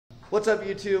What's up,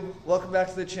 YouTube? Welcome back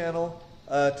to the channel.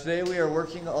 Today we are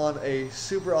working on a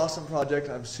super awesome project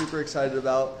I'm super excited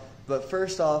about. But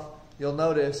first off, you'll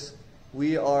notice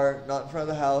we are not in front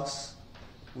of the house.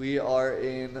 We are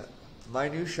in my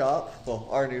new shop, well,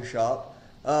 our new shop.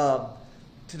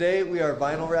 Today we are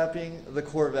vinyl wrapping the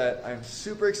Corvette. I'm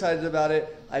super excited about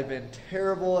it. I've been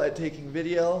terrible at taking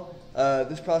video.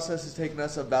 This process has taken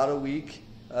us about a week.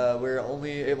 We're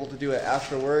only able to do it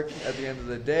after work at the end of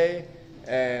the day,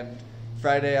 and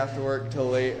Friday after work till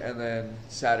late, and then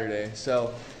Saturday.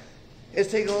 So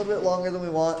it's taking a little bit longer than we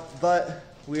want, but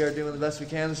we are doing the best we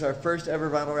can. This is our first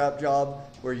ever vinyl wrap job.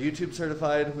 We're YouTube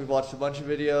certified. We've watched a bunch of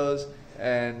videos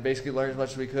and basically learned as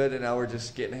much as we could, and now we're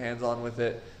just getting hands on with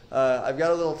it. I've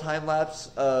got a little time lapse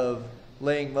of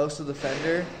laying most of the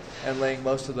fender and laying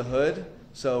most of the hood,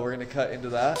 so we're gonna cut into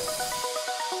that.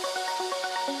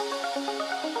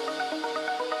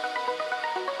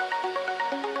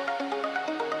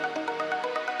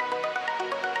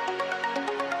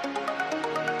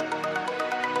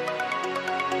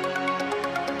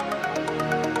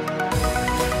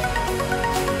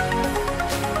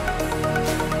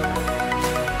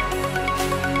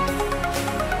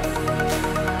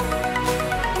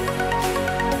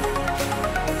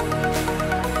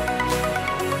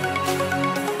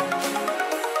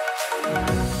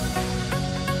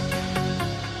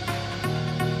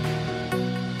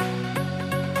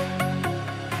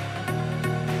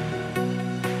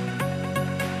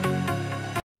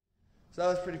 So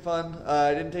that was pretty fun.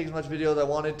 I didn't take as much video as I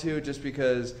wanted to just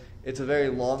because it's a very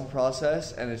long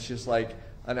process and it's just like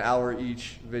an hour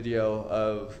each video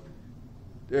of,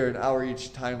 or an hour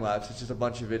each time lapse. It's just a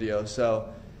bunch of videos.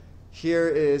 So here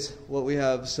is what we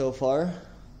have so far.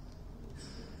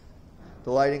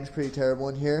 The lighting's pretty terrible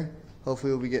in here.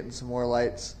 Hopefully we'll be getting some more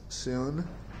lights soon.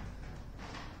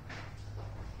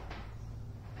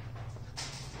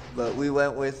 But we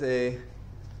went with a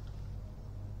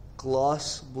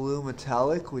gloss blue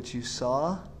metallic, which you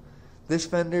saw. This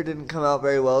fender didn't come out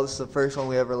very well. This is the first one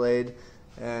we ever laid,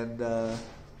 and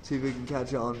see if we can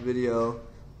catch it on video.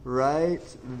 Right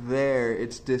there,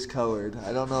 it's discolored.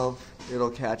 I don't know if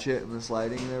it'll catch it in this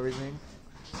lighting and everything,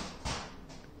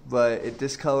 but it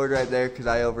discolored right there because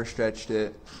I overstretched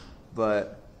it.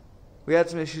 But we had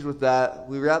some issues with that.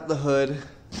 We wrapped the hood.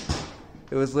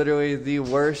 It was literally the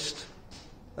worst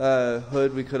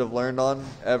hood we could have learned on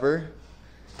ever.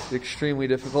 Extremely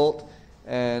difficult,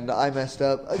 and I messed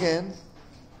up again.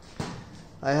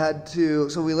 I had to,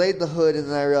 so we laid the hood, and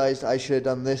then I realized I should have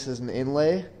done this as an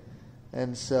inlay,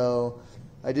 and so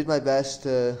I did my best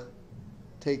to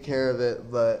take care of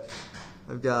it, but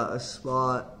I've got a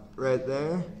spot right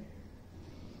there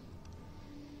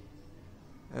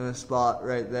and a spot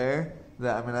right there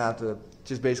that I'm gonna have to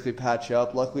just basically patch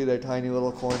up. Luckily they're tiny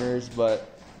little corners,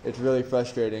 but it's really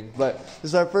frustrating. But this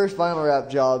is our first vinyl wrap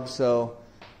job, so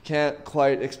can't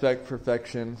quite expect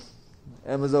perfection.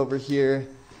 Emma's over here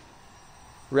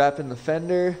wrapping the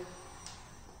fender.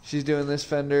 She's doing this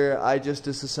fender. I just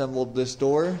disassembled this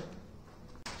door.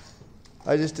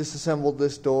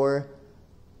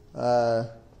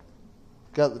 Got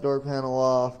the door panel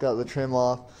off, got the trim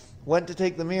off. Went to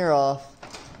take the mirror off,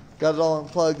 got it all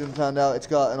unplugged and found out it's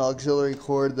got an auxiliary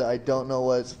cord that I don't know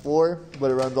what it's for,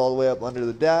 but it runs all the way up under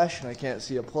the dash and I can't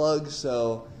see a plug,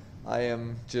 so I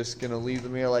am just going to leave the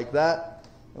mirror like that.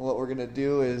 And what we're going to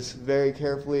do is very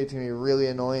carefully, it's going to be really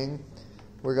annoying,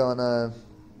 we're going to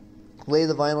lay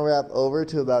the vinyl wrap over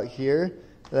to about here,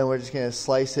 and then we're just going to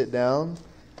slice it down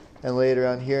and lay it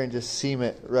around here and just seam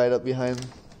it right up behind,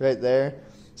 right there.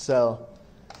 So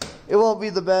it won't be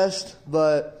the best,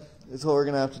 but it's what we're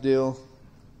going to have to do.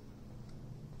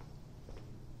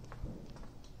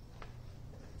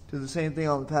 Do the same thing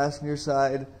on the passenger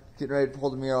side. Getting ready to pull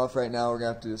the mirror off right now. We're going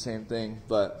to have to do the same thing,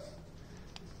 but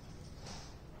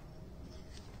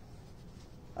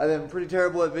I've been pretty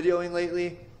terrible at videoing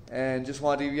lately and just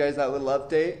wanted to give you guys that little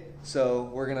update.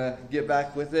 So we're going to get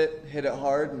back with it, hit it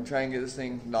hard, and try and get this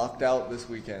thing knocked out this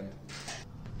weekend.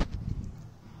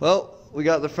 Well, we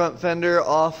got the front fender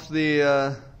off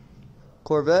the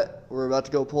Corvette. We're about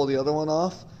to go pull the other one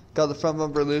off. Got the front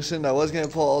bumper loosened. I was going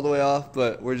to pull all the way off,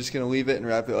 but we're just going to leave it and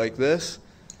wrap it like this.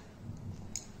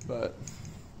 But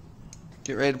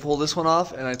get ready to pull this one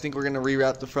off, and I think we're going to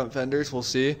rewrap the front fenders. We'll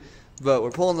see. But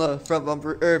we're pulling the front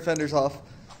bumper fenders off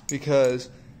because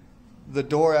the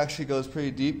door actually goes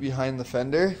pretty deep behind the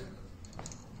fender,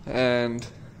 and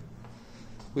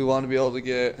we want to be able to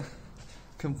get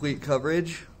complete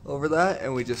coverage over that,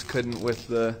 and we just couldn't with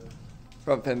the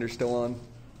front fender still on.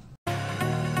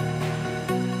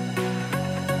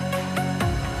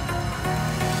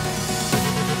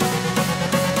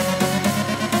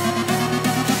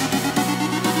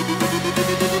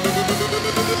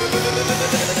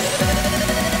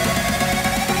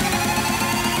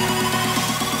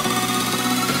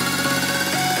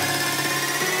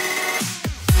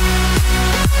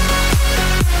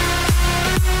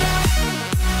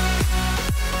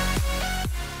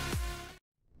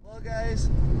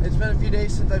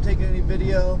 days since I've taken any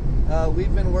video.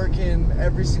 We've been working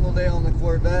every single day on the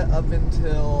Corvette up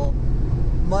until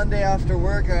Monday after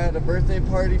work. I had a birthday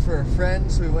party for a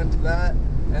friend, so we went to that.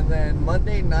 And then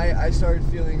Monday night I started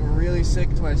feeling really sick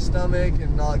to my stomach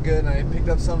and not good, and I picked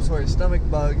up some sort of stomach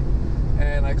bug.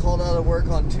 And I called out of work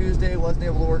on Tuesday, wasn't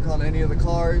able to work on any of the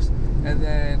cars. And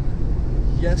then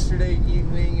yesterday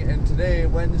evening and today,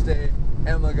 Wednesday,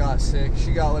 Emma got sick.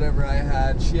 She got whatever I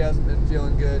had. She hasn't been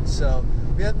feeling good, so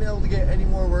we haven't been able to get any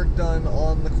more work done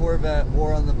on the Corvette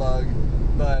or on the Bug.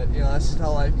 But, you know, that's just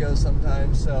how life goes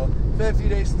sometimes. So, it's been a few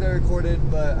days since I recorded,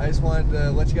 but I just wanted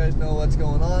to let you guys know what's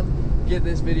going on, get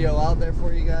this video out there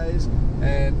for you guys,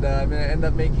 and I'm going to end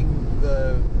up making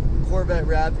the Corvette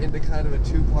wrap into kind of a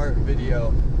two-part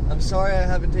video. I'm sorry I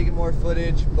haven't taken more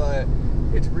footage, but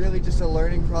it's really just a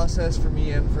learning process for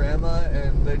me and for Emma,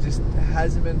 and there just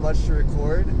hasn't been much to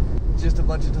record. Just a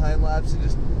bunch of time lapse and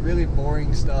just really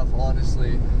boring stuff,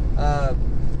 honestly.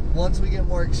 Once we get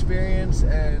more experience,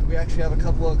 and we actually have a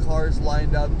couple of cars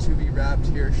lined up to be wrapped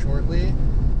here shortly,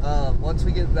 once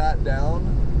we get that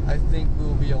down, I think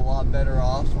we'll be a lot better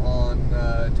off on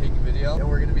taking video, and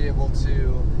we're going to be able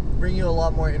to bring you a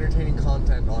lot more entertaining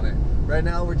content on it. Right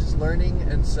now we're just learning,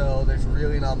 and so there's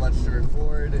really not much to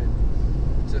record.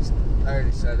 Just, I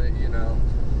already said it, you know.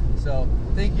 So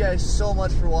thank you guys so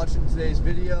much for watching today's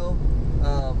video.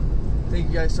 Thank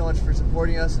you guys so much for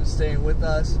supporting us and staying with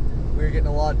us. We're getting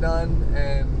a lot done,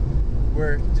 and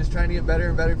we're just trying to get better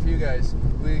and better for you guys.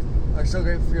 We are so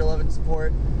grateful for your love and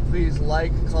support. Please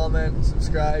like, comment,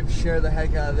 subscribe, share the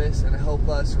heck out of this, and help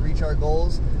us reach our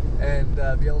goals and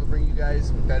be able to bring you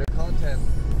guys better content.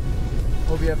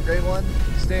 Hope you have a great one.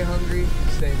 Stay hungry,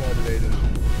 stay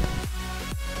motivated.